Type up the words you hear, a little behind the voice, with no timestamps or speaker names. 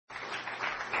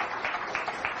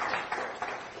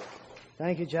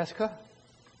Thank you, Jessica.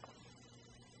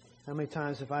 How many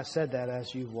times have I said that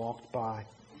as you walked by?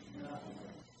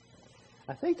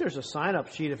 I think there's a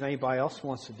sign-up sheet if anybody else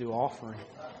wants to do offering.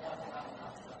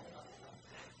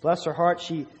 Bless her heart,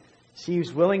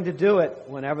 she's willing to do it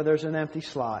whenever there's an empty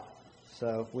slot.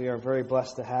 So we are very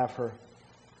blessed to have her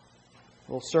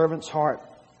little servant's heart.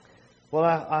 Well,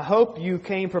 I hope you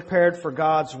came prepared for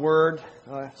God's Word.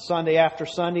 Sunday after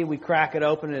Sunday, we crack it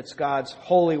open. It's God's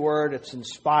holy Word. It's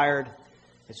inspired.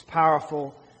 It's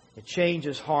powerful. It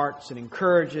changes hearts. It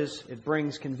encourages. It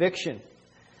brings conviction.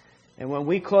 And when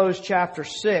we closed chapter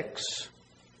 6,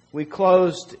 we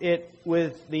closed it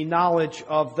with the knowledge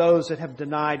of those that have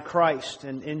denied Christ.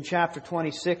 And in chapter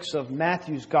 26 of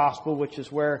Matthew's Gospel, which is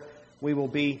where we will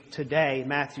be today,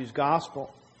 Matthew's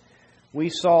Gospel, we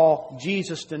saw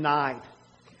Jesus denied.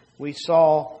 We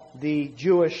saw the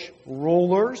Jewish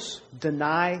rulers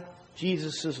deny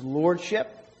Jesus'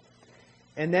 lordship.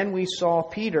 And then we saw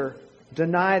Peter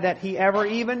deny that he ever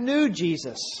even knew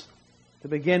Jesus to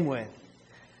begin with.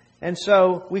 And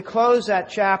so we close that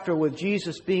chapter with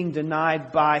Jesus being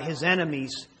denied by His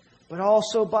enemies, but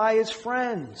also by His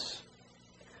friends.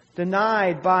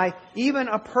 Denied by even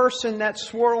a person that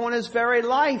swore on his very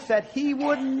life that he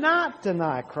would not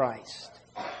deny Christ,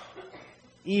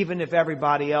 even if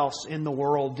everybody else in the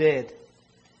world did.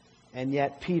 And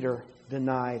yet Peter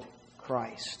denied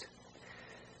Christ.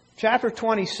 Chapter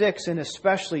 26 and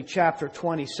especially chapter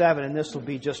 27, and this will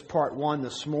be just part 1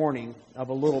 this morning of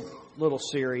a little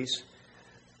series.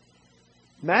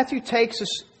 Matthew takes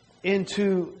us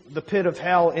into the pit of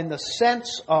hell in the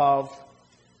sense of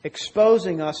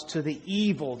exposing us to the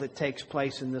evil that takes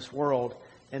place in this world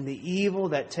and the evil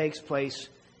that takes place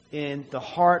in the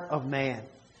heart of man.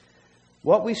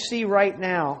 What we see right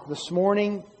now, this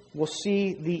morning, we'll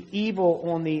see the evil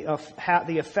on the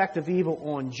effect of evil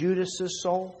on Judas'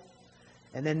 soul.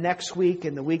 And then next week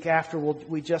and the week after,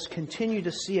 we just continue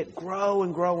to see it grow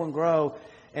and grow and grow.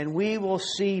 And we will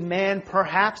see man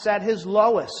perhaps at his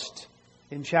lowest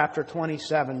in chapter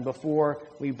 27 before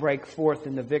we break forth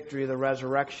in the victory of the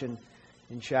resurrection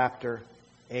in chapter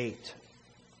 8.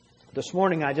 This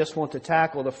morning I just want to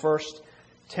tackle the first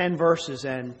 10 verses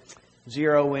and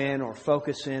zero in or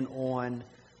focus in on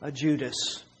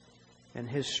Judas and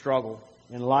his struggle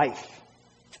in life.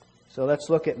 So let's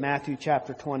look at Matthew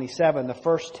chapter 27, the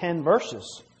first 10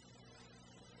 verses.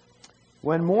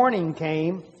 When morning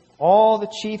came, all the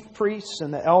chief priests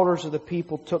and the elders of the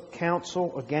people took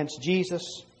counsel against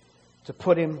Jesus to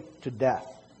put Him to death.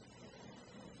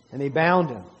 And they bound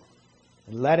Him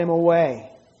and led Him away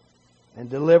and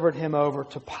delivered Him over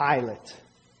to Pilate,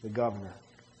 the governor.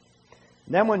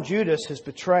 And then when Judas, his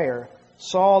betrayer,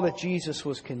 saw that Jesus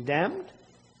was condemned,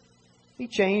 he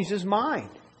changed his mind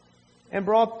and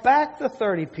brought back the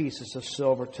 30 pieces of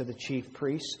silver to the chief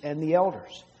priests and the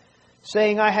elders,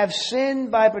 saying, I have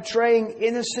sinned by betraying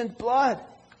innocent blood.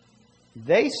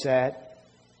 They said,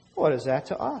 what is that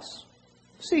to us?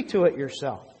 See to it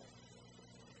yourself.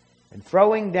 And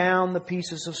throwing down the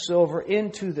pieces of silver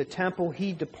into the temple,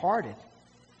 he departed.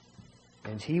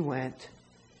 And he went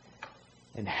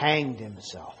and hanged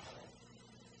himself.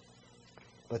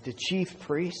 But the chief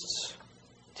priests,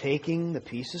 taking the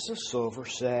pieces of silver,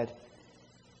 said,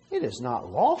 it is not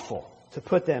lawful to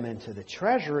put them into the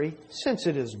treasury, since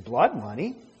it is blood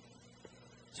money.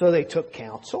 So they took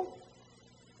counsel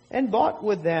and bought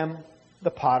with them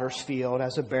the potter's field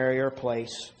as a burial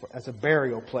place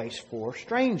for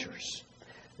strangers.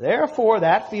 Therefore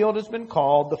that field has been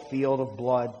called the field of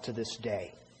blood to this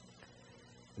day.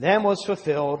 Then was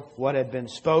fulfilled what had been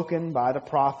spoken by the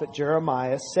prophet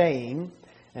Jeremiah, saying,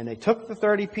 and they took the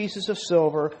 30 pieces of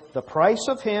silver, the price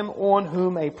of him on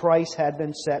whom a price had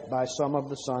been set by some of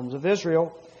the sons of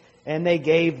Israel, and they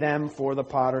gave them for the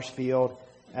potter's field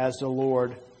as the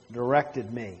Lord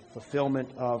directed me. Fulfillment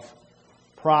of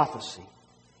prophecy.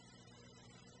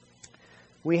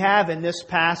 We have in this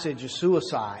passage a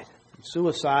suicide.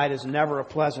 Suicide is never a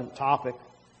pleasant topic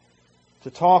to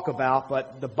talk about,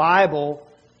 but the Bible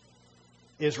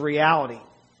is reality.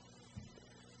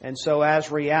 And so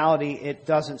as reality, it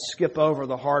doesn't skip over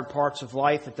the hard parts of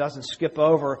life. It doesn't skip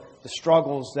over the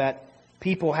struggles that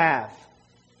people have.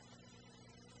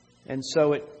 And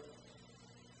so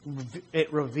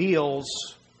it reveals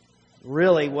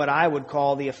really what I would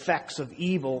call the effects of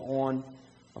evil on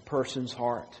a person's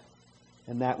heart.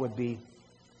 And that would be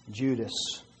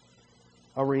Judas.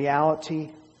 A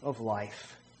reality of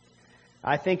life.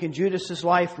 I think in Judas's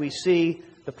life we see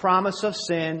the promise of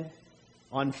sin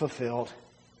unfulfilled.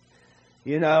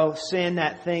 You know, sin,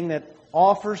 that thing that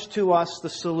offers to us the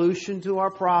solution to our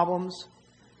problems,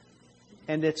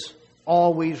 and it's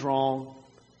always wrong,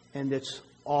 and it's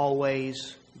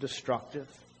always destructive.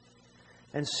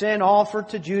 And sin offered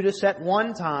to Judas at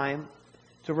one time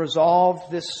to resolve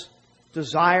this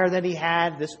desire that he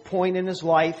had, this point in his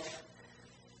life.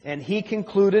 And he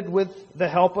concluded with the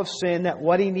help of sin that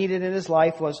what he needed in his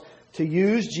life was to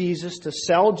use Jesus, to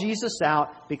sell Jesus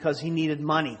out because he needed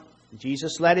money.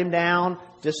 Jesus let him down,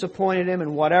 disappointed him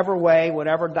in whatever way,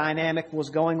 whatever dynamic was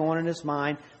going on in his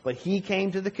mind. But he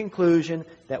came to the conclusion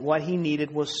that what he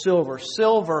needed was silver.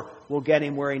 Silver will get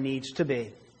him where he needs to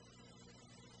be.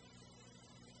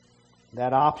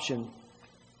 That option,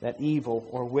 that evil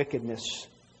or wickedness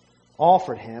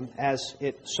offered him, as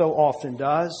it so often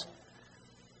does,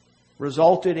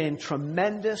 resulted in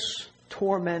tremendous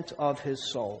torment of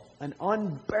his soul. An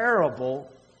unbearable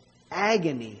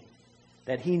agony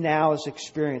that he now is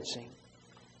experiencing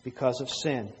because of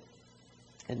sin.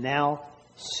 And now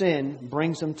sin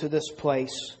brings him to this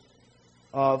place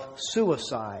of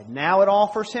suicide. Now it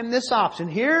offers him this option.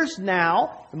 Here's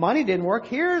now, the money didn't work,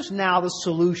 here's now the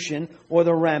solution or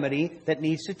the remedy that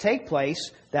needs to take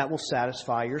place that will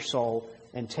satisfy your soul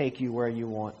and take you where you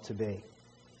want to be.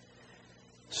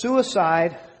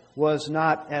 Suicide was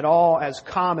not at all as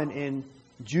common in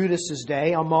Judas's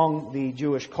day among the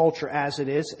Jewish culture as it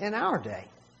is in our day.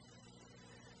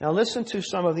 Now listen to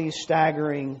some of these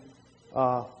staggering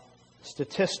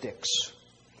statistics.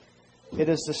 It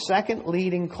is the second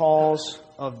leading cause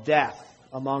of death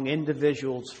among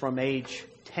individuals from age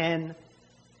 10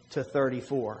 to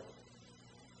 34.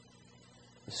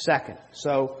 The second.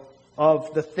 So,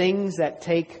 of the things that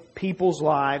take people's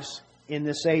lives in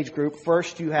this age group,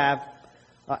 first you have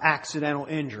accidental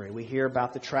injury. We hear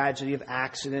about the tragedy of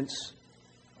accidents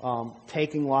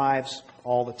taking lives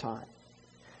all the time.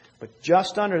 But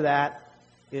just under that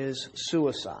is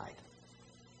suicide.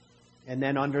 And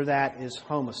then under that is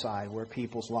homicide, where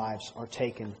people's lives are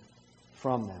taken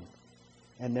from them.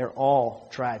 And they're all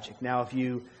tragic. Now,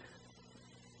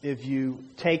 if you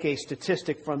take a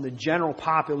statistic from the general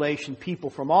population, people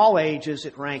from all ages,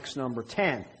 it ranks number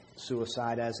 10,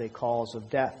 suicide as a cause of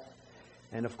death.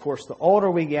 And of course, the older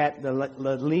we get, the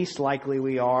least likely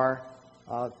we are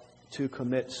to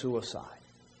commit suicide.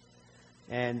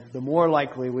 And the more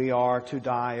likely we are to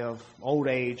die of old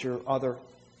age or other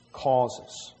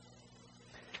causes.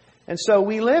 And so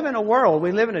we live in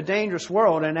a dangerous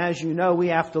world, and as you know, we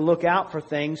have to look out for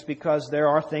things because there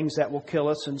are things that will kill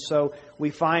us, and so we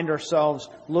find ourselves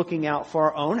looking out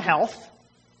for our own health,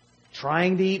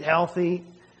 trying to eat healthy,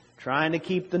 trying to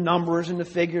keep the numbers and the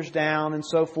figures down and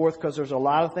so forth, because there's a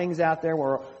lot of things out there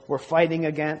we're fighting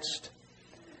against.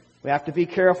 We have to be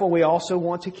careful. We also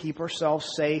want to keep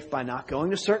ourselves safe by not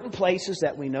going to certain places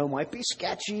that we know might be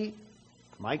sketchy,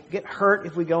 might get hurt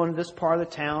if we go into this part of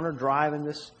the town or drive in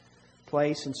this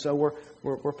place, and so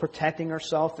we're protecting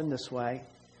ourselves in this way.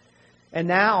 And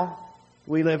now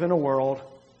we live in a world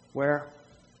where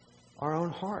our own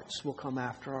hearts will come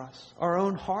after us. Our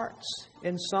own hearts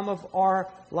in some of our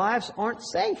lives aren't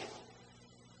safe.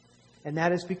 And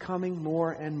that is becoming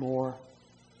more and more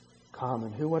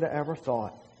common. Who would have ever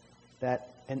thought that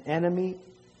an enemy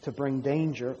to bring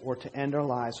danger or to end our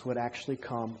lives would actually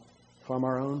come from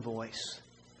our own voice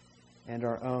and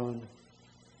our own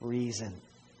reason?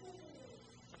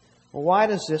 Well, why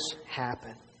does this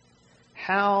happen?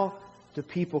 How do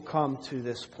people come to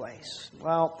this place?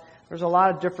 Well, there's a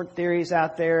lot of different theories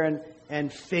out there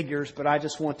and figures, but I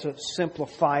just want to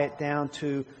simplify it down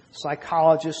to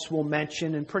psychologists will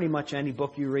mention, and pretty much any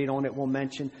book you read on it will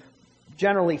mention,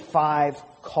 generally 5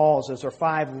 causes or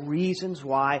 5 reasons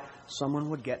why someone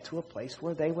would get to a place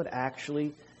where they would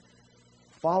actually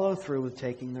follow through with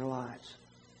taking their lives.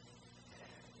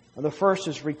 Well, the first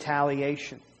is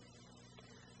retaliation.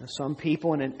 Now, some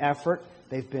people, in an effort,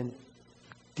 they've been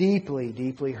deeply,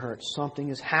 deeply hurt. Something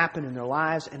has happened in their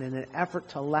lives, and in an effort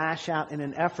to lash out, in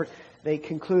an effort, they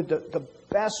conclude the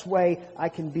best way I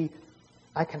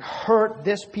can hurt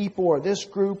this people or this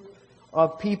group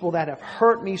of people that have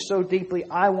hurt me so deeply.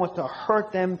 I want to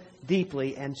hurt them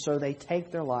deeply, and so they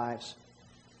take their lives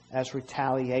as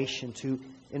retaliation to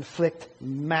inflict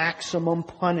maximum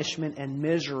punishment and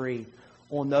misery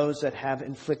on those that have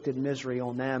inflicted misery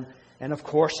on them. And of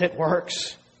course it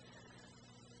works.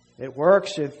 It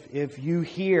works if you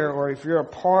hear or if you're a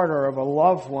partner of a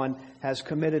loved one has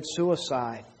committed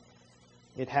suicide.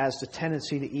 It has the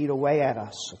tendency to eat away at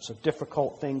us. It's a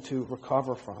difficult thing to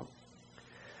recover from.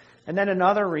 And then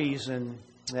another reason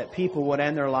that people would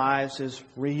end their lives is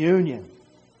reunion.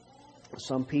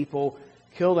 Some people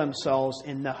kill themselves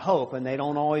in the hope, and they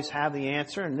don't always have the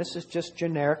answer. And this is just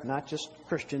generic, not just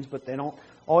Christians, but they don't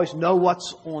always know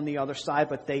what's on the other side.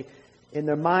 But they in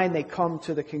their mind they come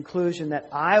to the conclusion that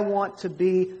I want to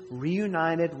be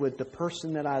reunited with the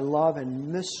person that I love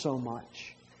and miss so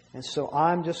much. And so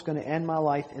I'm just going to end my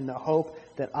life in the hope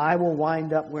that I will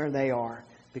wind up where they are,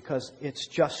 because it's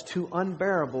just too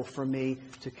unbearable for me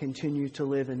to continue to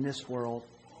live in this world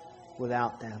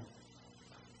without them.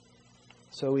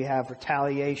 So we have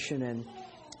retaliation and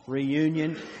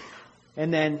reunion.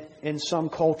 And then in some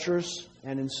cultures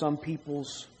and in some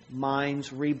people's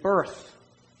minds, rebirth.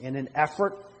 In an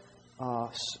effort,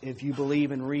 if you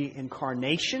believe in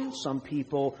reincarnation, some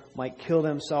people might kill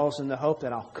themselves in the hope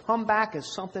that I'll come back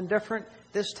as something different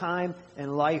this time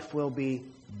and life will be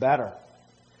better.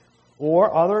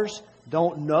 Or others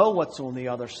don't know what's on the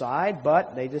other side,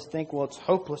 but they just think, well, it's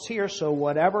hopeless here, so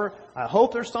whatever, I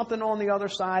hope there's something on the other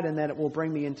side and that it will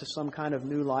bring me into some kind of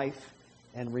new life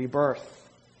and rebirth.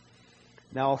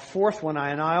 Now, a fourth one,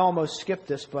 I almost skipped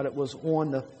this, but it was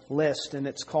on the list, and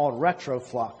it's called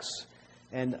retroflux.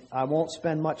 And I won't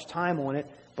spend much time on it,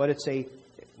 but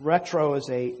retro is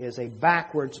a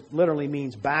backwards, literally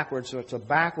means backwards, so it's a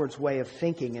backwards way of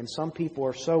thinking. And some people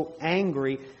are so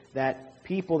angry that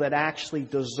people that actually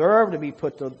deserve to be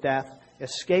put to death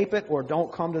escape it or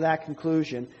don't come to that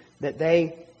conclusion, that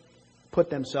they put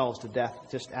themselves to death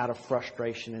just out of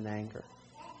frustration and anger.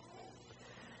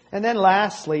 And then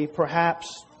lastly,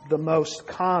 perhaps the most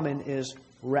common is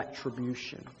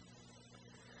retribution.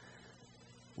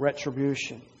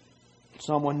 Retribution.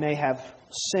 Someone may have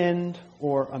sinned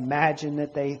or imagine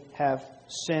that they have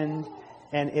sinned,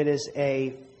 and it is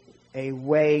a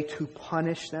way to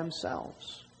punish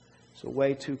themselves. It's a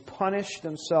way to punish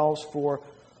themselves for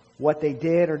what they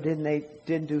did or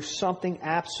didn't do, something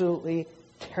absolutely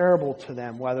terrible to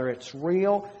them, whether it's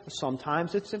real,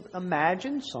 sometimes it's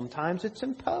imagined, sometimes it's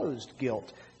imposed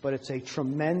guilt, but it's a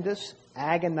tremendous,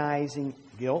 agonizing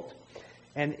guilt,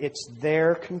 and it's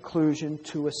their conclusion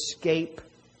to escape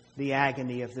the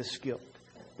agony of this guilt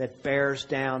that bears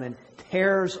down and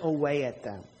tears away at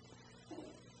them.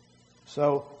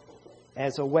 So,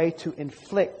 as a way to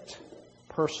inflict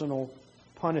personal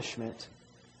punishment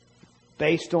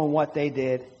based on what they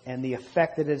did and the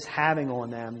effect that it is having on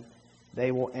them, they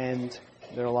will end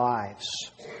their lives.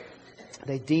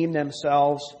 They deem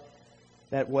themselves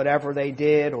that whatever they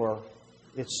did, or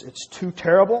it's too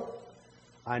terrible.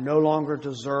 I no longer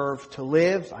deserve to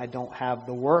live. I don't have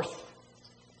the worth.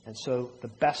 And so the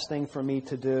best thing for me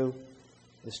to do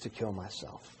is to kill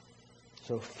myself.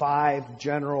 So 5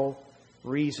 general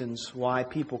reasons why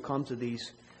people come to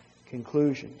these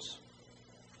conclusions.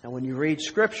 And when you read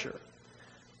Scripture,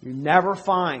 you never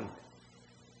find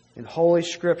in Holy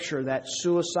Scripture that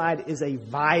suicide is a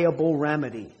viable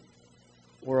remedy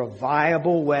or a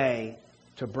viable way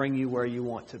to bring you where you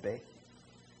want to be.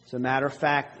 As a matter of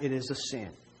fact, it is a sin.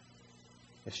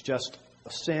 It's just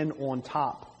a sin on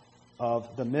top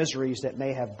of the miseries that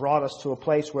may have brought us to a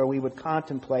place where we would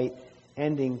contemplate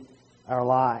ending our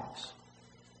lives.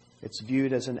 It's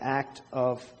viewed as an act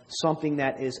of something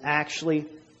that is actually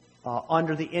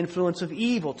under the influence of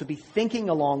evil, to be thinking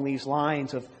along these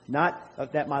lines of not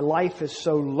that my life is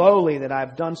so lowly, that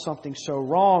I've done something so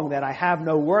wrong, that I have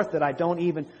no worth, that I don't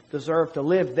even deserve to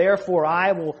live. Therefore,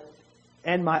 I will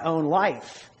end my own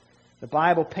life. The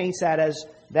Bible paints that as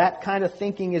that kind of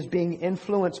thinking is being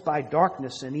influenced by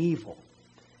darkness and evil.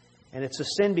 And it's a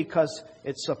sin because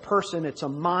it's a person, it's a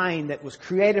mind that was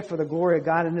created for the glory of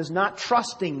God and is not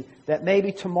trusting that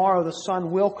maybe tomorrow the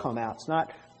sun will come out. It's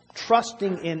not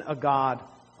trusting in a God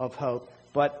of hope,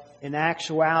 but in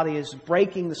actuality is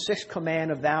breaking the 6th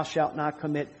command of thou shalt not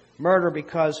commit murder,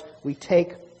 because we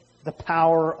take the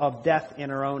power of death in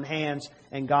our own hands,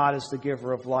 and God is the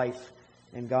giver of life,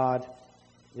 and God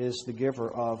is the giver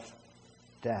of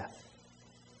death.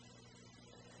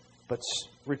 But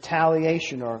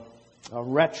retaliation or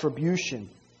retribution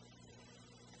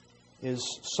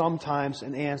is sometimes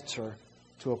an answer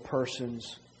to a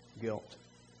person's guilt.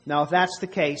 Now, if that's the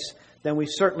case, then we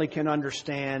certainly can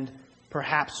understand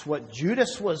perhaps what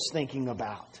Judas was thinking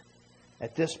about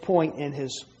at this point in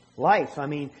his life. I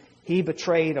mean, he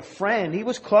betrayed a friend. He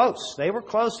was close. They were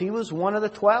close. He was one of the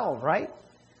 12, right?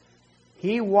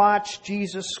 He watched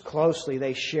Jesus closely.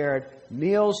 They shared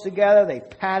meals together. They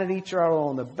patted each other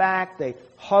on the back. They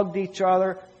hugged each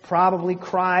other, probably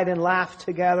cried and laughed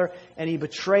together. And he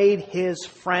betrayed his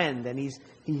friend. And he's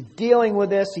dealing with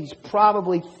this. He's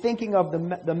probably thinking of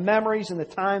the memories and the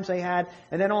times they had.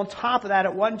 And then on top of that,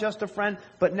 it wasn't just a friend,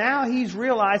 but now he's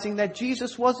realizing that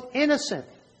Jesus was innocent.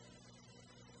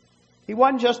 He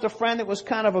wasn't just a friend that was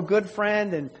kind of a good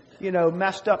friend and,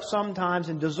 messed up sometimes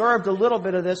and deserved a little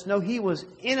bit of this. No, he was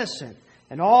innocent.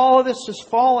 And all of this is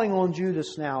falling on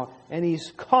Judas now. And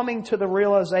he's coming to the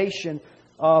realization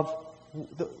of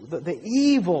the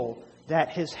evil that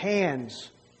his hands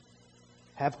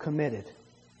have committed.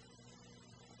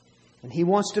 And he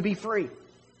wants to be free.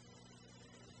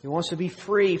 He wants to be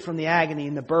free from the agony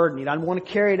and the burden. He doesn't want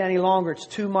to carry it any longer. It's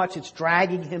too much. It's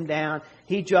dragging him down.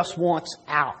 He just wants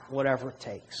out, whatever it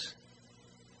takes.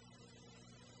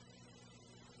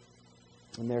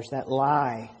 And there's that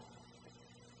lie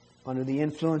under the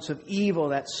influence of evil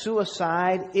that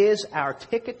suicide is our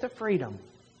ticket to freedom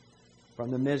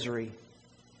from the misery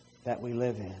that we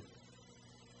live in.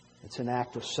 It's an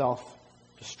act of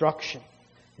self-destruction.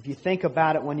 If you think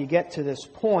about it, when you get to this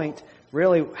point,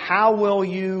 really, how will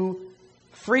you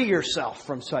free yourself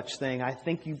from such thing? I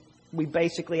think we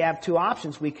basically have two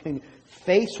options. We can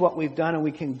face what we've done and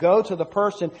we can go to the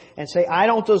person and say, I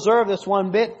don't deserve this one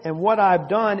bit and what I've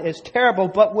done is terrible,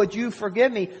 but would you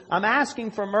forgive me? I'm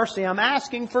asking for mercy. I'm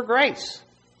asking for grace.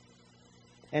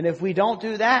 And if we don't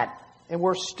do that and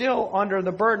we're still under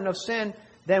the burden of sin,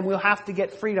 then we'll have to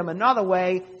get freedom another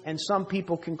way. And some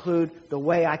people conclude the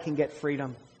way I can get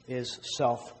freedom is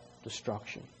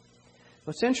self-destruction.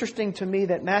 It's interesting to me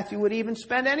that Matthew would even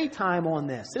spend any time on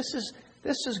this. This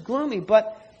is gloomy,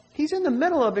 but he's in the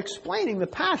middle of explaining the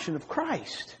passion of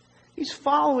Christ. He's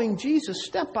following Jesus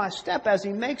step by step as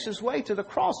he makes his way to the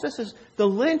cross. This is the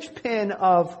linchpin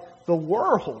of the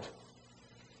world.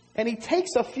 And he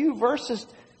takes a few verses,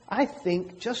 I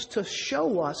think, just to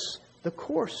show us the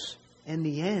course and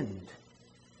the end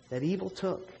that evil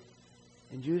took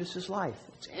in Judas's life.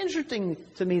 It's interesting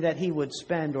to me that he would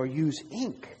spend or use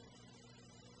ink,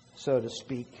 so to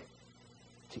speak,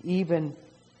 to even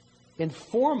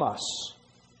inform us.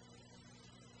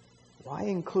 Why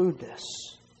include this?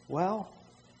 Well,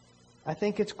 I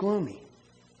think it's gloomy.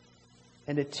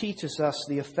 And it teaches us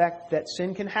the effect that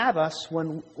sin can have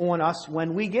on us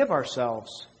when we give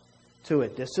ourselves to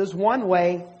it. This is one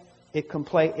way it can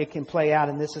play out,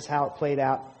 and this is how it played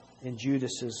out in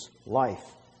Judas's life,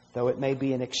 though it may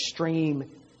be an extreme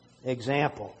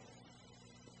example.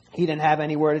 He didn't have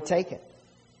anywhere to take it.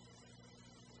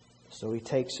 So he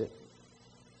takes it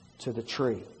to the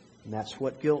tree. And that's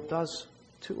what guilt does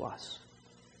to us.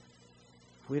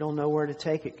 If we don't know where to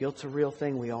take it, guilt's a real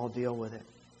thing. We all deal with it.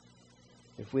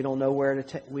 If we don't know where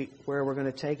we're going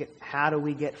to take it, how do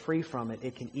we get free from it?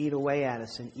 It can eat away at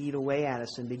us and eat away at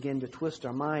us and begin to twist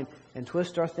our mind and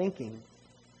twist our thinking.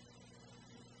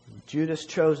 Judas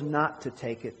chose not to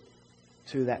take it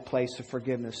to that place of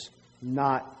forgiveness,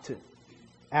 not to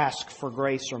ask for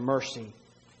grace or mercy,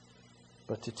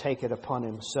 but to take it upon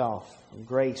himself. And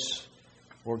grace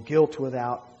or guilt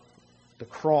without the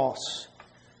cross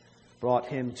brought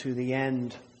him to the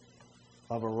end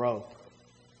of a rope.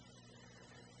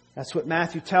 That's what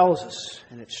Matthew tells us,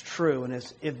 and it's true. And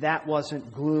as if that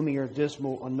wasn't gloomy or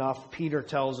dismal enough, Peter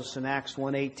tells us in Acts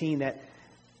 1:18 that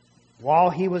while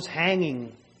he was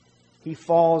hanging, he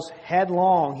falls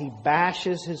headlong. He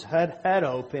bashes his head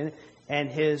open, and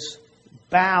his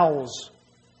bowels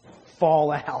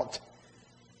fall out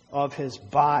of his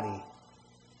body.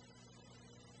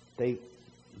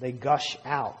 They gush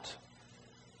out.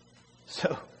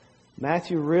 So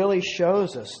Matthew really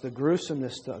shows us the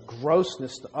gruesomeness, the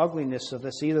grossness, the ugliness of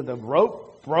this. Either the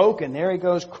rope broke and there he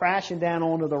goes crashing down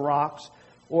onto the rocks,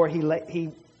 or he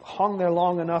hung there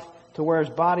long enough to where his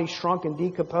body shrunk and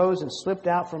decomposed and slipped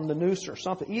out from the noose or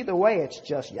something. Either way, it's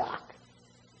just yuck.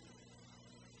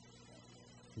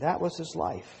 That was his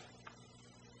life.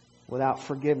 Without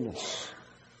forgiveness,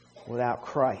 without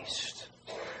Christ.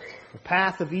 The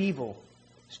path of evil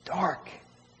is dark.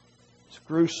 It's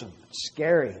gruesome. It's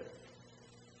scary.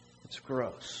 It's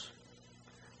gross.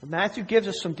 But Matthew gives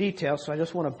us some details, so I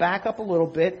just want to back up a little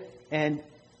bit and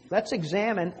let's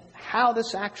examine how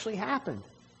this actually happened.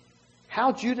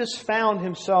 How Judas found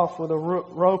himself with a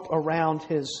rope around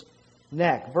his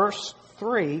neck. Verse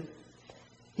 3,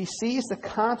 he sees the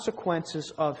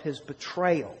consequences of his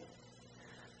betrayal.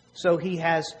 So he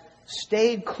has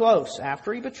stayed close.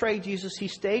 After he betrayed Jesus, he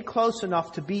stayed close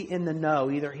enough to be in the know.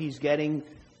 Either he's getting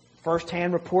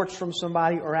first-hand reports from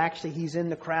somebody, or actually he's in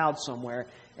the crowd somewhere.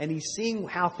 And he's seeing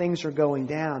how things are going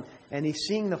down. And he's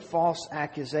seeing the false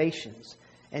accusations.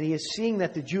 And he is seeing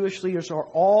that the Jewish leaders are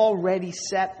already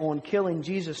set on killing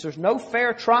Jesus. There's no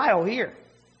fair trial here.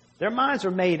 Their minds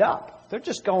are made up. They're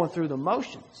just going through the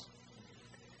motions.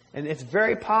 And it's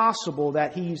very possible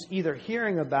that he's either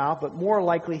hearing about, but more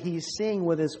likely he's seeing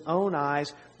with his own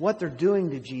eyes what they're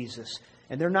doing to Jesus.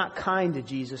 And they're not kind to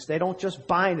Jesus. They don't just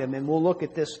bind him, and we'll look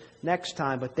at this next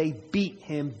time, but they beat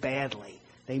him badly.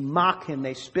 They mock him,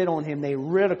 they spit on him, they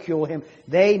ridicule him.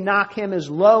 They knock him as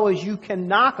low as you can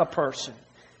knock a person.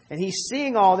 And he's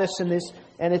seeing all this and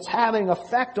it's having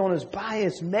effect on his body.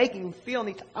 It's making him feel,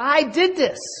 I did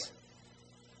this.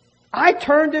 I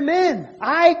turned him in.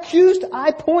 I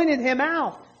pointed him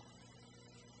out.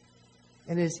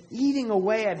 And is eating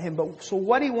away at him. But so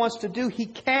what he wants to do, he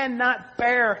cannot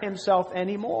bear himself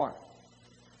anymore.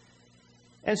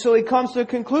 And so he comes to the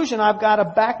conclusion, I've got to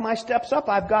back my steps up.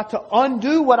 I've got to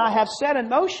undo what I have set in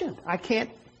motion. I can't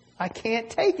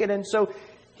take it. And so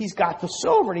he's got the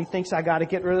silver and he thinks, I got to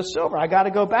get rid of the silver. I got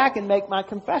to go back and make my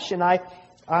confession.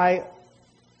 I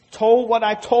told what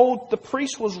I told the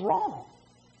priest was wrong.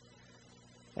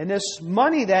 And this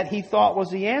money that he thought was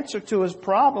the answer to his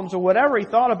problems or whatever he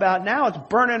thought about now, it's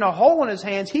burning a hole in his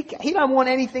hands. He doesn't want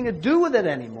anything to do with it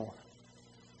anymore.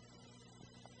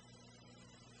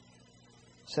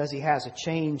 It says he has a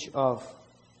change of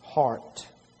heart.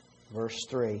 Verse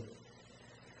 3.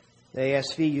 The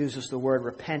ASV uses the word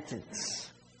repentance.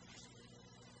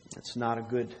 It's not a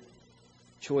good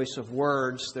choice of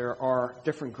words. There are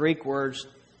different Greek words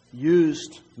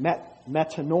used.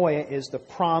 Metanoia is the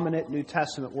prominent New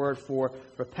Testament word for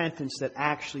repentance that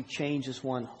actually changes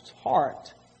one's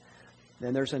heart.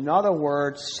 Then there's another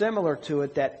word similar to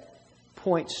it that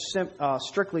points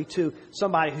strictly to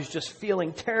somebody who's just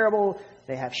feeling terrible.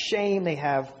 They have shame. They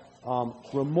have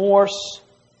remorse.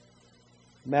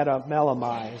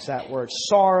 Metamelomai is that word.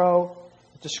 Sorrow.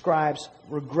 It describes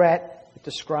regret. It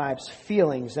describes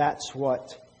feelings. That's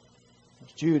what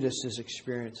Judas is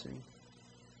experiencing.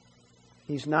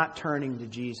 He's not turning to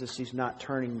Jesus. He's not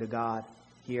turning to God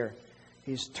here.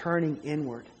 He's turning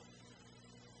inward.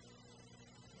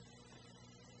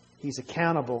 He's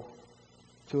accountable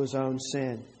to his own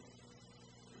sin.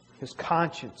 His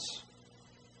conscience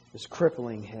is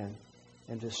crippling him,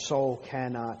 and his soul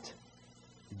cannot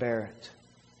bear it.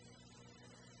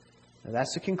 Now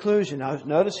that's the conclusion. Now,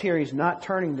 notice here he's not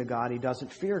turning to God. He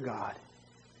doesn't fear God.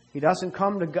 He doesn't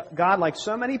come to God like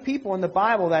so many people in the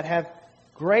Bible that have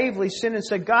gravely sinned and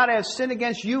said, God, I have sinned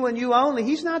against you and you only.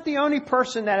 He's not the only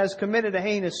person that has committed a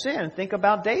heinous sin. Think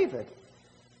about David.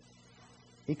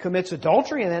 He commits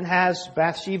adultery and then has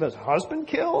Bathsheba's husband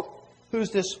killed,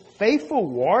 who's this faithful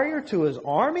warrior to his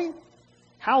army.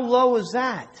 How low is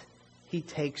that? He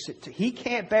takes it to, he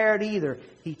can't bear it either.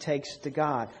 He takes it to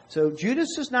God. So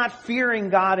Judas is not fearing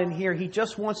God in here. He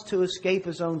just wants to escape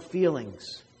his own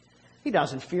feelings. He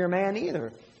doesn't fear man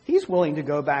either. He's willing to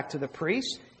go back to the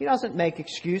priest. He doesn't make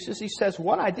excuses. He says,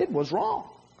 what I did was wrong.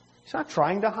 He's not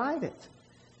trying to hide it.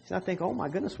 He's not thinking, oh my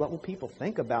goodness, what will people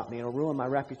think about me? It'll ruin my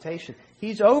reputation.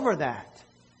 He's over that.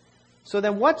 So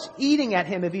then what's eating at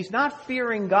him if he's not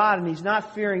fearing God and he's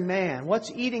not fearing man?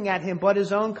 What's eating at him but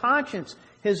his own conscience,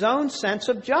 his own sense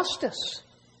of justice?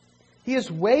 He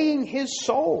is weighing his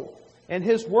soul and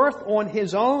his worth on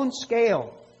his own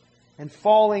scale and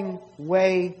falling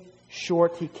way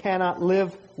short. He cannot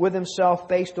live with himself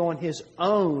based on his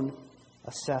own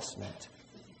assessment.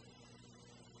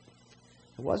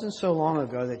 It wasn't so long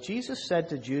ago that Jesus said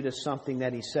to Judas something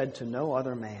that he said to no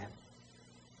other man.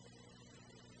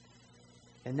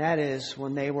 And that is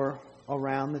when they were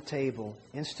around the table,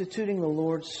 instituting the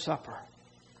Lord's Supper,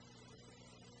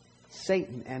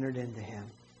 Satan entered into him.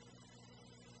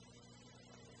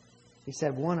 He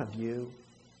said, one of you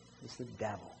is the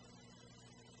devil.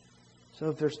 So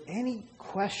if there's any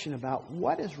question about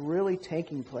what is really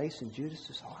taking place in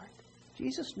Judas' heart,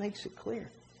 Jesus makes it clear.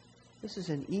 This is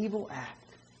an evil act.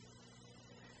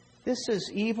 This is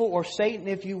evil, or Satan,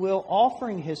 if you will,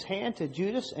 offering his hand to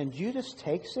Judas, and Judas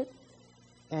takes it,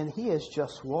 and he has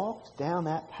just walked down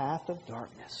that path of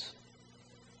darkness.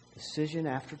 Decision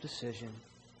after decision.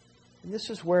 And this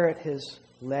is where it has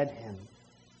led him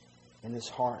in his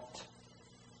heart.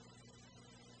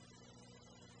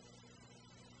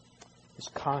 His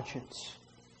conscience.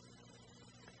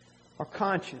 Our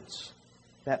conscience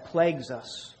that plagues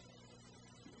us,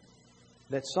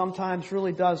 that sometimes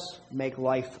really does make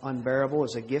life unbearable,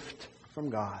 is a gift from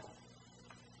God.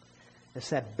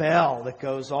 It's that bell that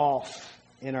goes off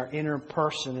in our inner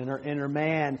person, in our inner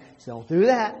man. So don't do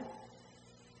that.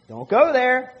 Don't go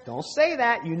there. Don't say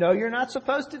that. You know you're not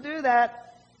supposed to do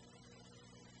that.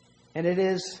 And it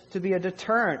is to be a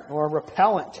deterrent or a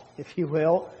repellent, if you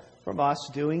will, from us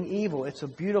doing evil. It's a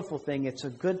beautiful thing. It's a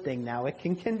good thing. Now, it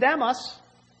can condemn us,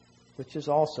 which is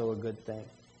also a good thing.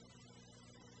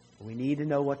 We need to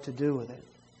know what to do with it.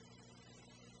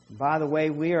 And by the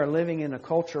way, we are living in a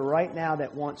culture right now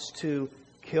that wants to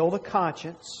kill the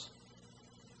conscience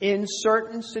in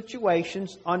certain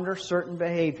situations under certain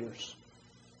behaviors.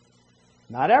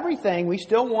 Not everything. We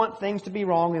still want things to be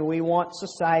wrong and we want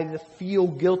society to feel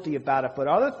guilty about it. But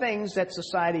other things that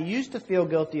society used to feel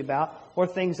guilty about, or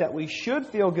things that we should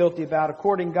feel guilty about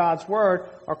according to God's Word,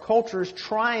 our culture is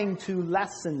trying to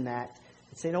lessen that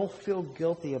and say, don't feel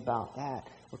guilty about that.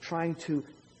 We're trying to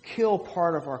kill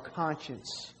part of our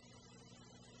conscience.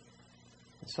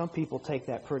 And some people take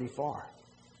that pretty far.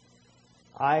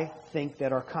 I think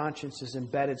that our conscience is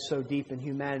embedded so deep in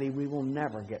humanity, we will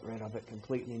never get rid of it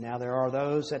completely. Now, there are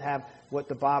those that have what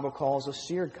the Bible calls a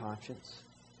seared conscience,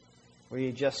 where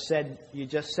you just said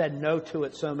no to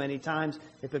it so many times,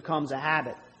 it becomes a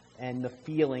habit, and the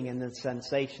feeling and the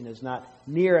sensation is not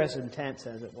near as intense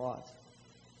as it was.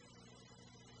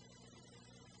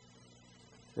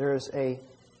 There is a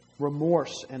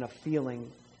remorse and a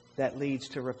feeling that leads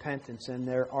to repentance, and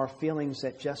there are feelings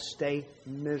that just stay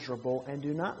miserable and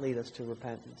do not lead us to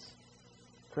repentance.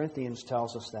 Corinthians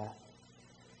tells us that.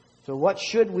 So what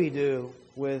should we do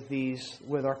with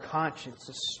our conscience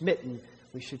smitten?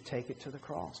 We should take it to the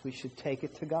cross. We should take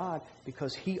it to God,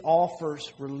 because He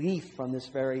offers relief from this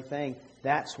very thing.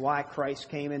 That's why Christ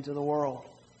came into the world.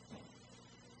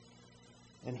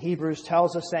 And Hebrews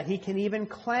tells us that He can even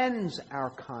cleanse our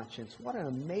conscience. What an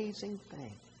amazing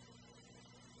thing.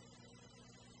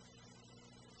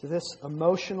 So this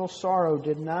emotional sorrow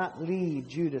did not lead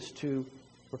Judas to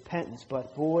repentance,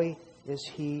 but boy, is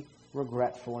he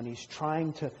regretful. And he's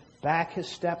trying to back his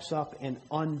steps up and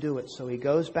undo it. So he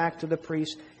goes back to the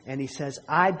priest and he says,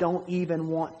 I don't even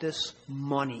want this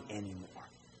money anymore.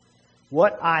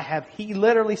 He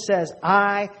literally says,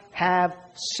 I have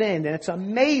sinned. And it's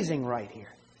amazing right here.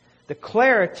 The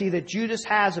clarity that Judas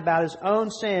has about his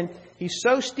own sin. He's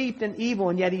so steeped in evil,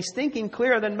 and yet he's thinking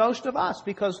clearer than most of us.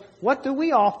 Because what do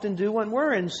we often do when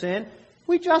we're in sin?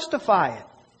 We justify it.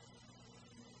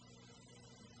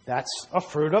 That's a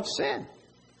fruit of sin.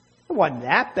 It wasn't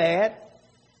that bad.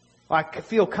 I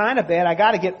feel kind of bad. I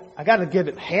got to give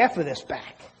it half of this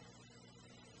back.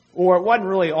 Or it wasn't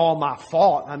really all my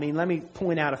fault. I mean, let me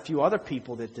point out a few other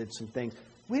people that did some things.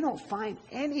 We don't find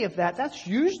any of that. That's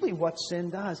usually what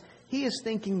sin does. He is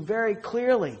thinking very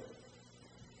clearly.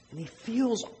 And he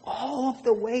feels all of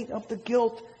the weight of the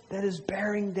guilt that is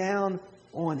bearing down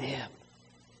on him.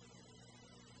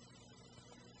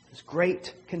 This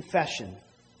great confession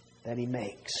that he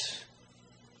makes.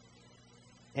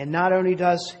 And not only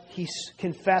does he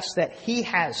confess that he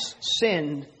has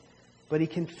sinned, but he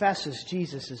confesses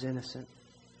Jesus is innocent.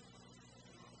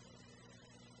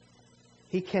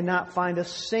 He cannot find a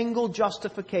single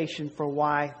justification for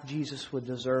why Jesus would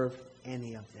deserve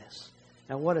any of this.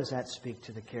 Now, what does that speak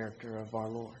to the character of our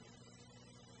Lord?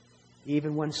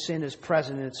 Even when sin is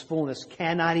present in its fullness,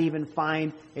 cannot even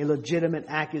find a legitimate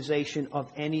accusation of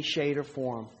any shade or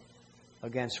form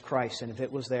against Christ. And if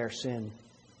it was there, sin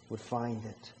would find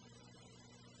it.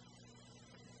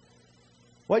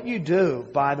 What you do,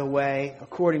 by the way,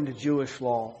 according to Jewish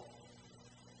law,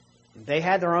 they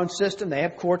had their own system. They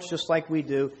have courts just like we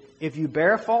do. If you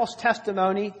bear false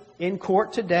testimony in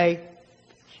court today,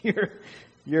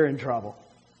 you're in trouble.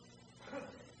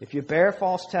 If you bear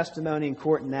false testimony in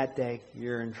court in that day,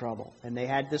 you're in trouble. And they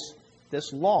had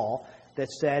this law that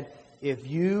said, if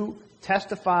you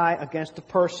testify against a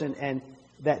person and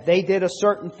that they did a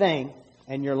certain thing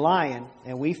and you're lying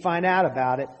and we find out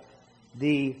about it,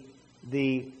 the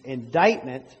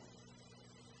indictment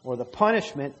or the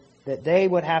punishment that they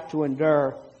would have to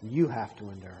endure, you have to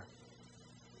endure.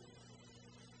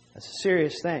 That's a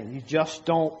serious thing. You just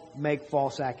don't make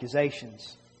false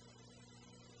accusations.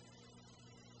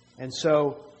 And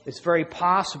so it's very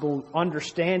possible,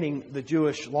 understanding the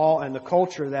Jewish law and the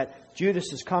culture, that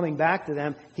Judas is coming back to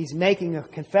them. He's making a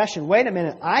confession. Wait a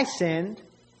minute, I sinned.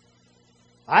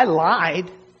 I lied.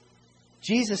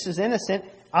 Jesus is innocent.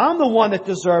 I'm the one that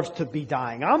deserves to be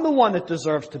dying. I'm the one that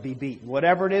deserves to be beaten.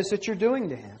 Whatever it is that you're doing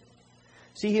to him.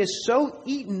 See, he is so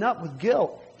eaten up with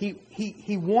guilt.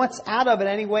 He wants out of it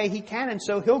any way he can. And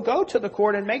so he'll go to the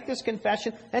court and make this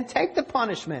confession and take the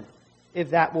punishment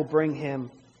if that will bring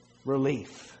him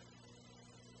relief.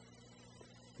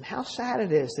 And how sad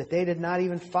it is that they did not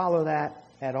even follow that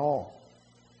at all.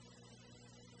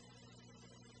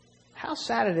 How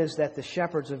sad it is that the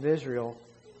shepherds of Israel,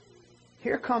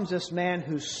 here comes this man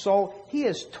whose soul, he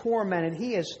is tormented.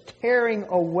 He is tearing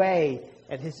away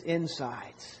at his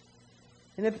insides.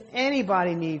 And if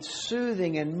anybody needs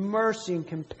soothing and mercy and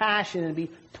compassion and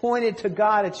be pointed to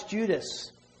God, it's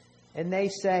Judas. And they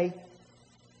say,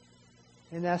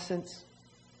 in essence,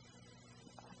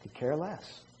 I could care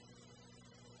less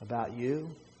about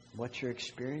you, what you're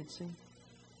experiencing.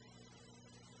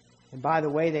 And by the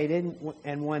way, they didn't.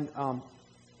 And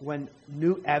when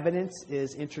new evidence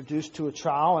is introduced to a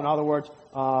trial, in other words,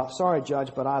 sorry,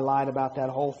 Judge, but I lied about that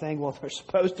whole thing. Well, they're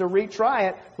supposed to retry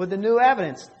it with the new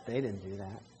evidence. They didn't do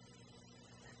that.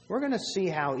 We're going to see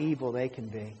how evil they can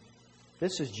be.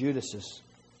 This is Judas's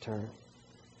turn.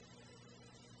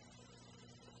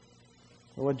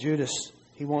 What Judas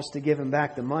He wants to give him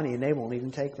back the money, and they won't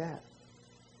even take that.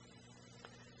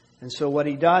 And so what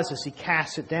he does is he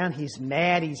casts it down. He's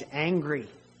mad. He's angry.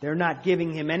 They're not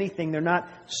giving him anything. They're not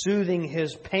soothing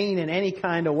his pain in any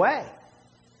kind of way.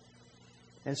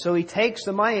 And so he takes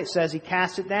the money, it says, he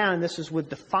casts it down, and this is with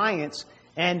defiance.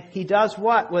 And he does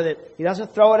what with it? He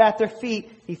doesn't throw it at their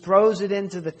feet. He throws it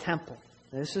into the temple.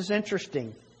 Now, this is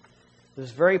interesting.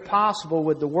 It's very possible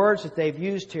with the words that they've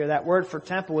used here. That word for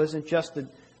temple isn't just the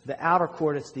outer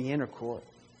court, it's the inner court.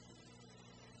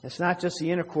 It's not just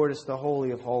the inner court, it's the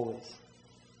Holy of Holies.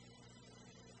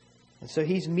 And so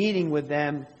he's meeting with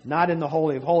them, not in the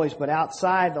Holy of Holies, but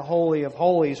outside the Holy of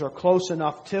Holies, or close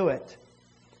enough to it.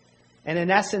 And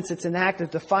in essence, it's an act of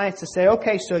defiance to say,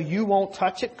 okay, so you won't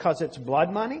touch it because it's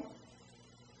blood money?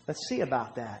 Let's see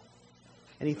about that.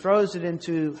 And he throws it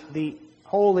into the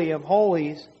Holy of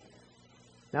Holies.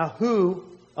 Now, who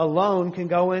alone can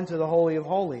go into the Holy of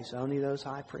Holies? Only those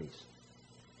high priests.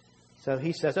 So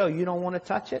he says, oh, you don't want to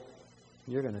touch it?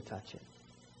 You're going to touch it.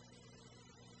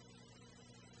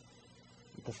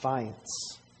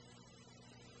 Defiance.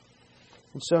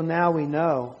 And so now we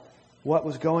know what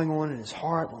was going on in his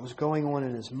heart, what was going on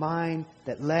in his mind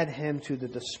that led him to the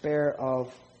despair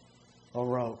of a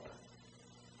rope.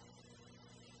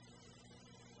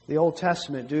 The Old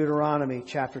Testament, Deuteronomy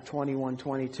chapter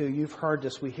 21-22, you've heard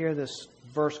this. We hear this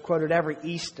verse quoted every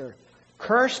Easter.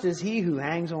 Cursed is he who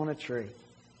hangs on a tree.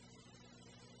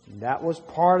 And that was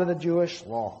part of the Jewish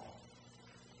law.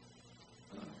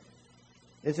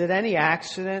 Is it any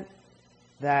accident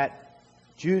that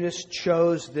Judas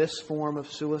chose this form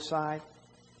of suicide?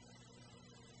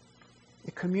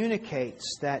 It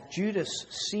communicates that Judas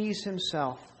sees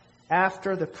himself,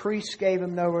 after the priests gave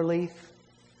him no relief,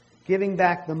 giving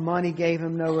back the money gave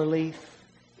him no relief.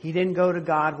 He didn't go to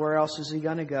God. Where else is he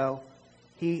going to go?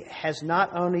 He has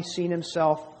not only seen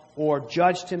himself or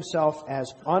judged himself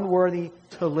as unworthy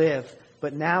to live,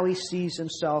 but now he sees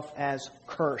himself as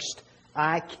cursed.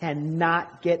 I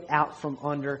cannot get out from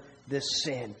under this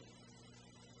sin.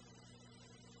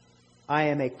 I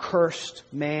am a cursed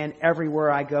man. Everywhere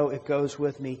I go, it goes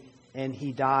with me. And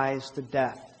he dies the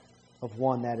death of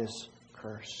one that is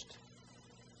cursed.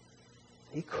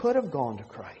 He could have gone to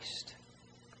Christ.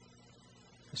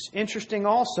 It's interesting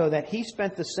also that he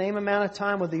spent the same amount of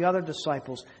time with the other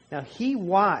disciples. Now, he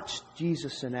watched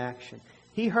Jesus in action.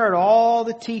 He heard all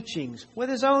the teachings with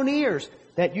his own ears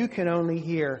that you can only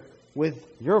hear with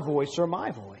your voice or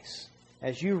my voice.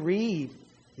 As you read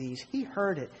these, he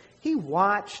heard it. He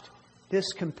watched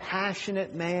this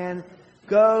compassionate man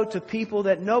go to people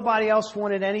that nobody else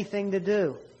wanted anything to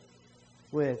do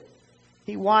with.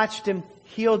 He watched him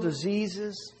heal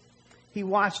diseases. He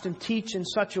watched him teach in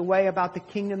such a way about the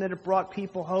kingdom that it brought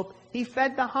people hope. He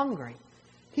fed the hungry.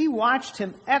 He watched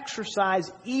him exorcise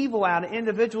evil out of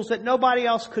individuals that nobody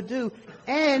else could do.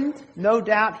 And no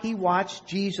doubt he watched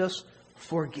Jesus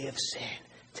forgive sin.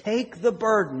 Take the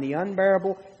burden, the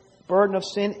unbearable burden of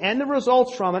sin and the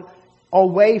results from it,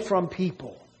 away from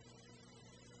people.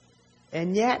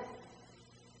 And yet,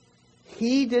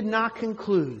 he did not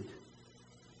conclude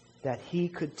that he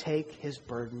could take his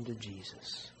burden to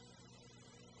Jesus.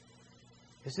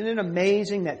 Isn't it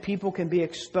amazing that people can be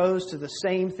exposed to the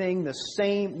same thing,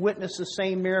 witness the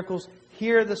same miracles,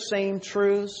 hear the same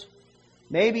truths,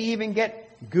 maybe even get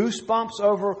goosebumps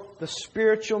over the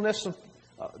spiritualness of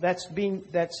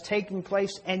that's taking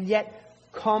place, and yet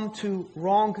come to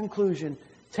wrong conclusion.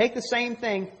 Take the same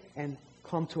thing and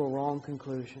come to a wrong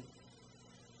conclusion.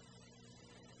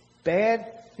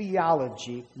 Bad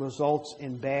theology results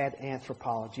in bad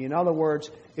anthropology. In other words,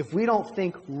 if we don't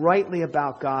think rightly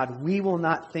about God, we will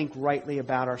not think rightly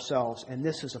about ourselves. And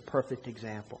this is a perfect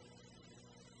example.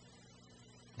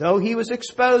 Though he was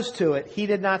exposed to it, he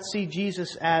did not see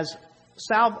Jesus as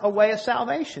a way of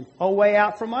salvation, a way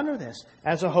out from under this,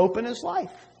 as a hope in his life.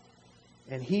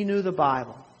 And he knew the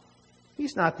Bible.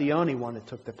 He's not the only one that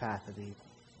took the path of evil.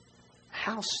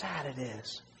 How sad it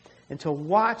is. And to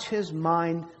watch his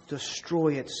mind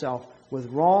destroy itself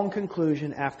with wrong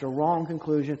conclusion after wrong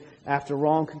conclusion after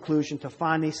wrong conclusion, to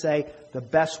finally say, the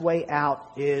best way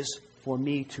out is for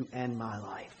me to end my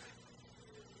life.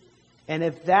 And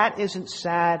if that isn't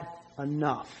sad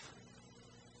enough,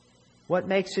 what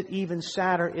makes it even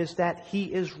sadder is that he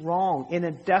is wrong. In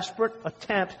a desperate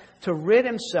attempt to rid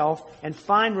himself and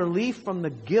find relief from the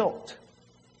guilt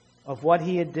of what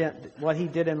he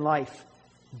did in life,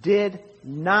 did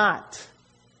not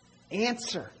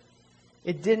answer.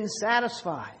 It didn't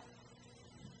satisfy.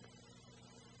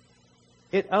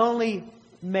 It only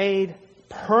made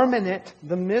permanent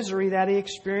the misery that he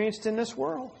experienced in this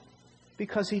world,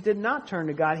 because he did not turn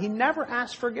to God. He never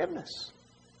asked forgiveness.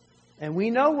 And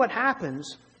we know what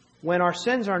happens when our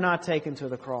sins are not taken to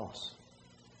the cross.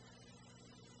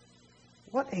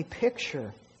 What a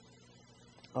picture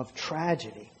of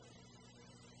tragedy.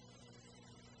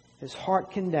 His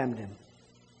heart condemned him,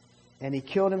 and he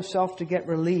killed himself to get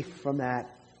relief from that,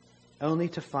 only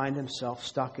to find himself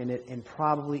stuck in it in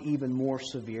probably even more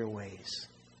severe ways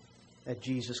that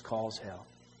Jesus calls hell.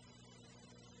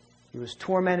 He was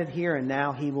tormented here, and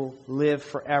now he will live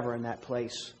forever in that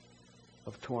place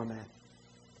of torment.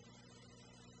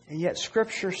 And yet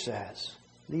Scripture says,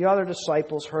 the other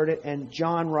disciples heard it, and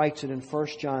John writes it in 1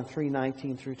 John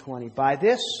 3:19 through 20. By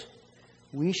this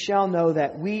we shall know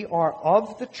that we are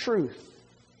of the truth,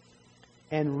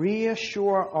 and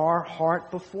reassure our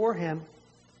heart before Him.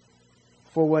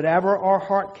 For whatever our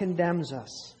heart condemns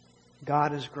us,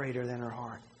 God is greater than our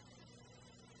heart.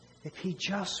 If he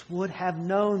just would have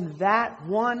known that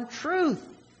one truth,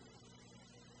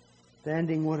 the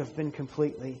ending would have been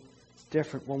completely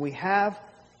different. When we have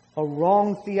a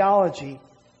wrong theology,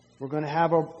 we're going to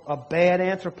have a bad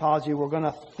anthropology. We're going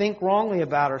to think wrongly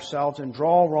about ourselves and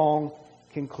draw wrong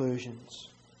conclusions.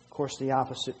 Of course, the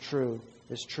opposite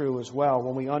is true as well.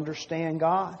 When we understand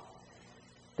God,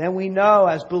 then we know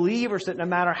as believers that no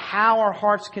matter how our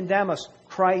hearts condemn us,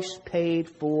 Christ paid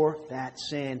for that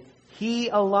sin. He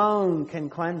alone can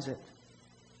cleanse it.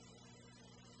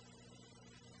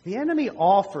 The enemy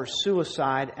offers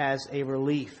suicide as a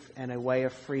relief and a way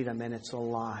of freedom, and it's a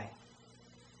lie.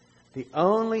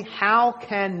 How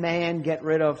can man get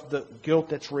rid of the guilt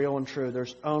that's real and true?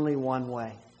 There's only one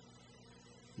way.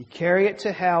 You carry it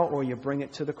to hell or you bring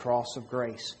it to the cross of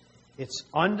grace. It's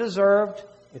undeserved.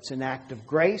 It's an act of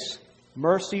grace,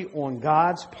 mercy on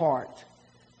God's part.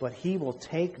 But He will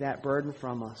take that burden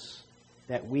from us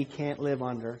that we can't live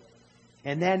under,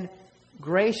 and then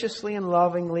graciously and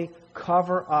lovingly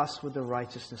cover us with the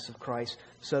righteousness of Christ,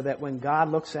 so that when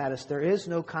God looks at us, there is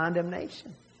no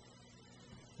condemnation.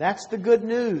 That's the good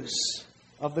news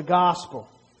of the gospel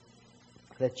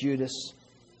that Judas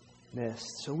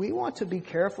missed. So we want to be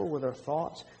careful with our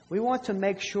thoughts. We want to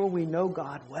make sure we know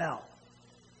God well,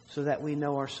 so that we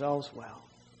know ourselves well.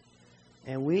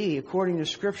 And we, according to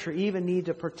Scripture, even need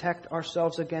to protect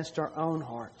ourselves against our own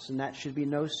hearts. And that should be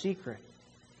no secret,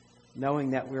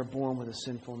 knowing that we're born with a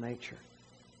sinful nature.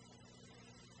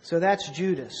 So that's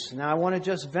Judas. Now I want to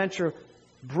just venture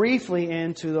briefly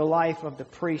into the life of the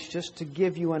priest, just to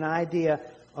give you an idea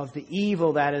of the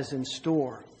evil that is in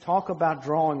store. Talk about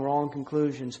drawing wrong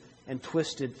conclusions and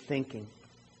twisted thinking.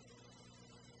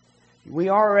 We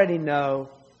already know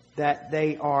that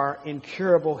they are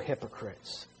incurable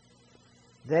hypocrites.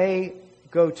 They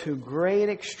go to great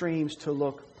extremes to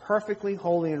look perfectly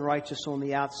holy and righteous on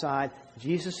the outside.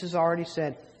 Jesus has already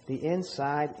said the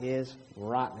inside is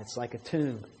rotten. It's like a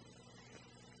tomb.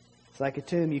 It's like a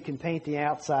tomb. You can paint the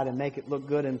outside and make it look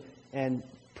good and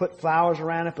put flowers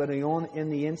around it, but in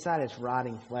the inside it's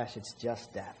rotting flesh. It's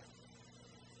just death.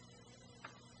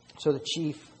 So the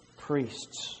chief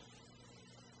priests,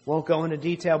 won't go into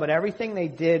detail, but everything they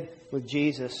did with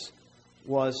Jesus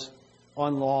was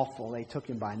unlawful. They took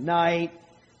Him by night.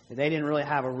 They didn't really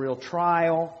have a real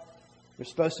trial. They're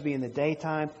supposed to be in the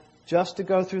daytime. Just to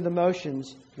go through the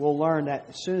motions, we'll learn that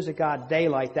as soon as it got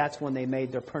daylight, that's when they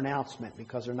made their pronouncement,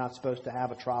 because they're not supposed to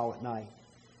have a trial at night.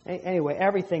 Anyway,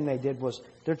 everything they did was,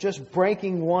 they're just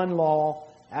breaking one law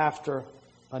after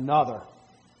another.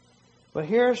 But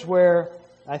here's where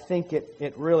I think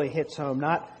it really hits home.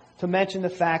 Not to mention the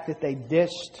fact that they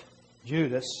dished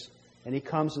Judas, and he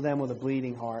comes to them with a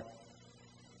bleeding heart.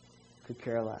 Could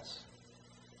care less.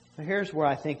 Now here's where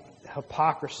I think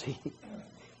hypocrisy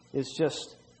is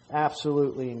just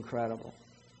absolutely incredible.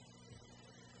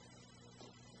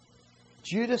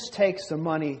 Judas takes the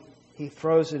money, he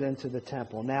throws it into the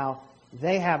temple. Now,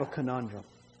 they have a conundrum.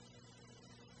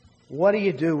 What do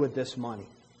you do with this money?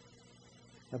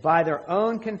 Now, by their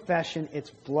own confession, it's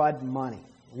blood money,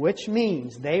 which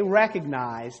means they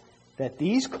recognize that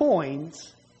these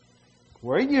coins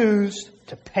were used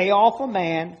to pay off a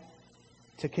man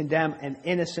to condemn an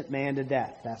innocent man to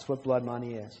death. That's what blood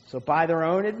money is. So by their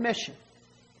own admission.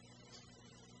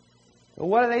 Well,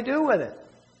 what do they do with it?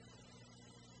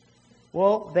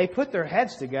 Well, they put their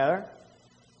heads together.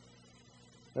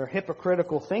 Their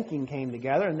hypocritical thinking came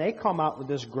together, and they come out with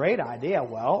this great idea.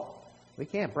 Well, we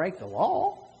can't break the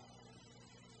law.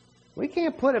 We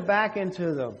can't put it back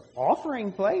into the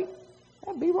offering plate.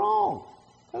 That'd be wrong.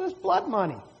 That is blood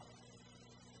money.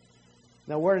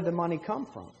 Now, where did the money come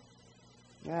from?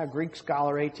 Greek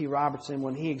scholar A.T. Robertson,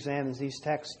 when he examines these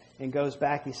texts and goes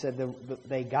back, he said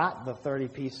they got the 30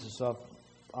 pieces of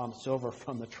silver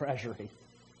from the treasury.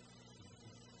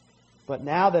 But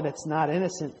now that it's not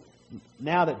innocent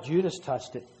now that Judas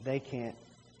touched it, they can't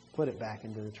put it back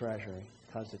into the treasury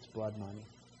because it's blood money.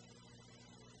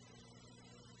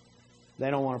 They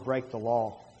don't want to break the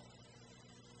law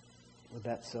with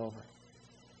that silver.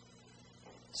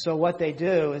 So what they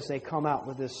do is they come out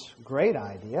with this great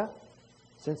idea.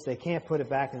 Since they can't put it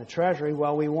back in the treasury,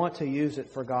 well, we want to use it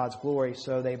for God's glory.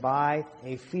 So they buy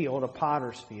a field, a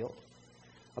potter's field.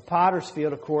 A potter's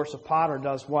field, of course, a potter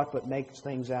does what but makes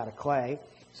things out of clay.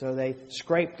 So they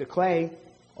scrape the clay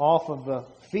off of the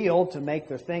field to make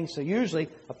their things. So usually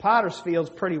a potter's field's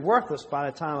pretty worthless by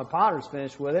the time a potter's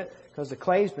finished with it because the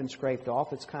clay's been scraped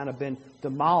off. It's kind of been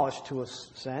demolished to a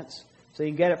sense. So you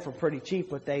can get it for pretty cheap,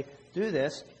 but they do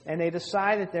this, and they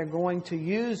decide that they're going to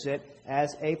use it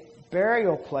as a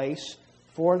burial place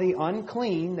for the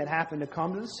unclean that happen to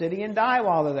come to the city and die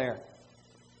while they're there.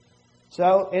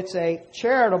 So it's a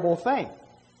charitable thing.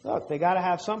 Look, they got to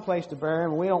have some place to bury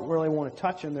them. We don't really want to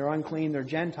touch them. They're unclean. They're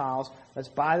Gentiles. Let's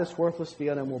buy this worthless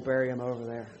field and we'll bury them over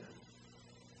there.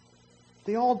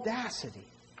 The audacity.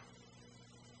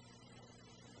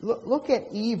 Look at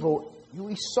evil.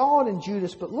 We saw it in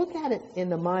Judas, but look at it in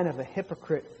the mind of a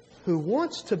hypocrite who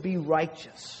wants to be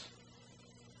righteous.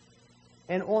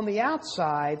 And on the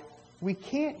outside, we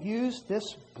can't use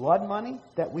this blood money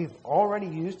that we've already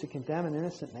used to condemn an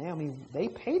innocent man. I mean, they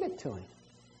paid it to him.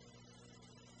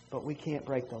 But we can't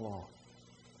break the law.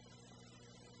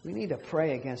 We need to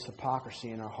pray against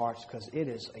hypocrisy in our hearts because it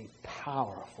is a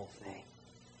powerful thing.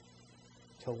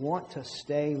 To want to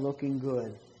stay looking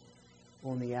good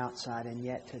on the outside and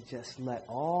yet to just let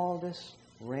all this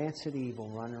rancid evil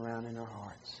run around in our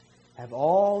hearts. Have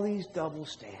all these double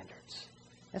standards.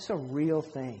 That's a real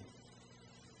thing.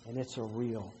 And it's a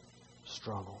real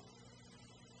struggle.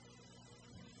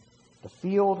 The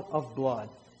field of blood.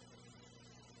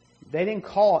 They didn't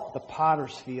call it the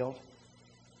potter's field.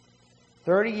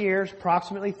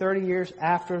 Approximately 30 years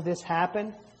after this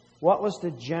happened, what was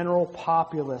the general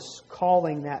populace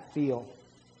calling that field?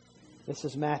 This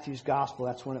is Matthew's gospel.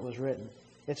 That's when it was written.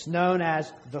 It's known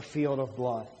as the field of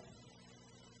blood.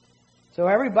 So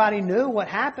everybody knew what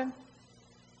happened.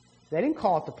 They didn't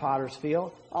call it the potter's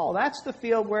field. Oh, that's the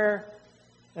field where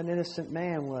an innocent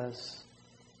man was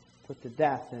put to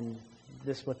death, and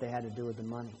this is what they had to do with the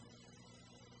money.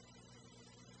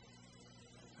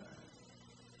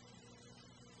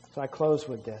 So I close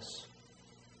with this.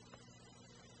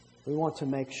 We want to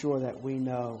make sure that we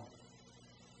know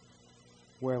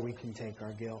where we can take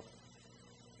our guilt,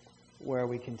 where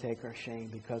we can take our shame,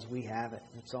 because we have it.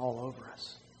 It's all over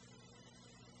us.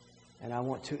 And I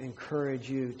want to encourage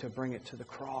you to bring it to the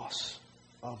cross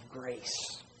of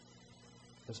grace.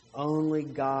 Because only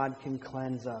God can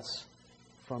cleanse us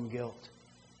from guilt.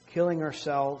 Killing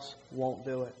ourselves won't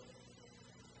do it.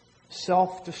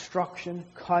 Self-destruction,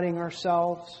 cutting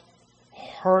ourselves,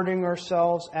 hurting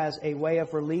ourselves as a way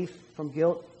of relief from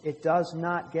guilt, it does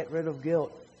not get rid of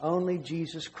guilt. Only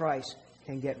Jesus Christ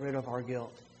can get rid of our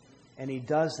guilt. And He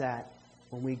does that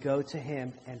when we go to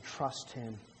Him and trust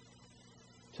Him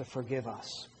to forgive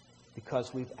us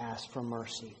because we've asked for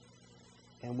mercy.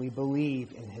 And we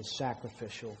believe in His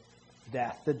sacrificial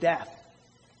death, the death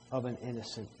of an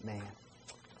innocent man.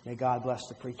 May God bless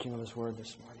the preaching of His word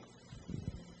this morning.